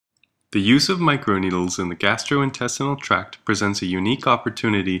The use of microneedles in the gastrointestinal tract presents a unique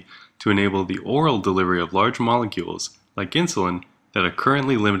opportunity to enable the oral delivery of large molecules, like insulin, that are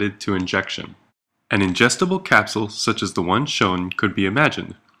currently limited to injection. An ingestible capsule, such as the one shown, could be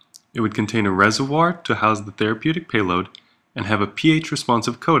imagined. It would contain a reservoir to house the therapeutic payload and have a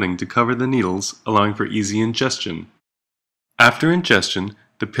pH-responsive coating to cover the needles, allowing for easy ingestion. After ingestion,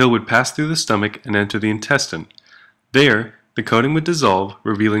 the pill would pass through the stomach and enter the intestine. There, the coating would dissolve,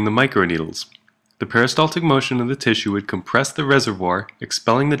 revealing the microneedles. The peristaltic motion of the tissue would compress the reservoir,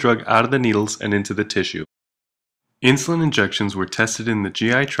 expelling the drug out of the needles and into the tissue. Insulin injections were tested in the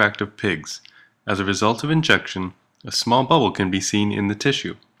GI tract of pigs. As a result of injection, a small bubble can be seen in the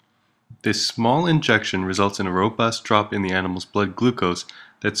tissue. This small injection results in a robust drop in the animal's blood glucose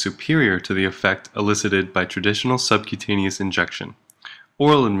that's superior to the effect elicited by traditional subcutaneous injection.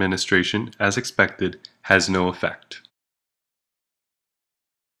 Oral administration, as expected, has no effect.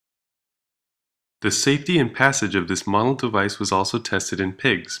 The safety and passage of this model device was also tested in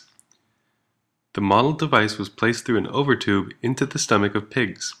pigs. The model device was placed through an overtube into the stomach of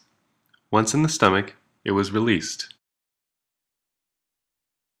pigs. Once in the stomach, it was released.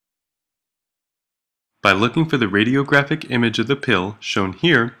 By looking for the radiographic image of the pill, shown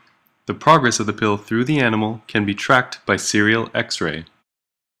here, the progress of the pill through the animal can be tracked by serial X-ray.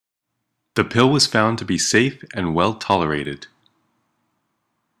 The pill was found to be safe and well tolerated.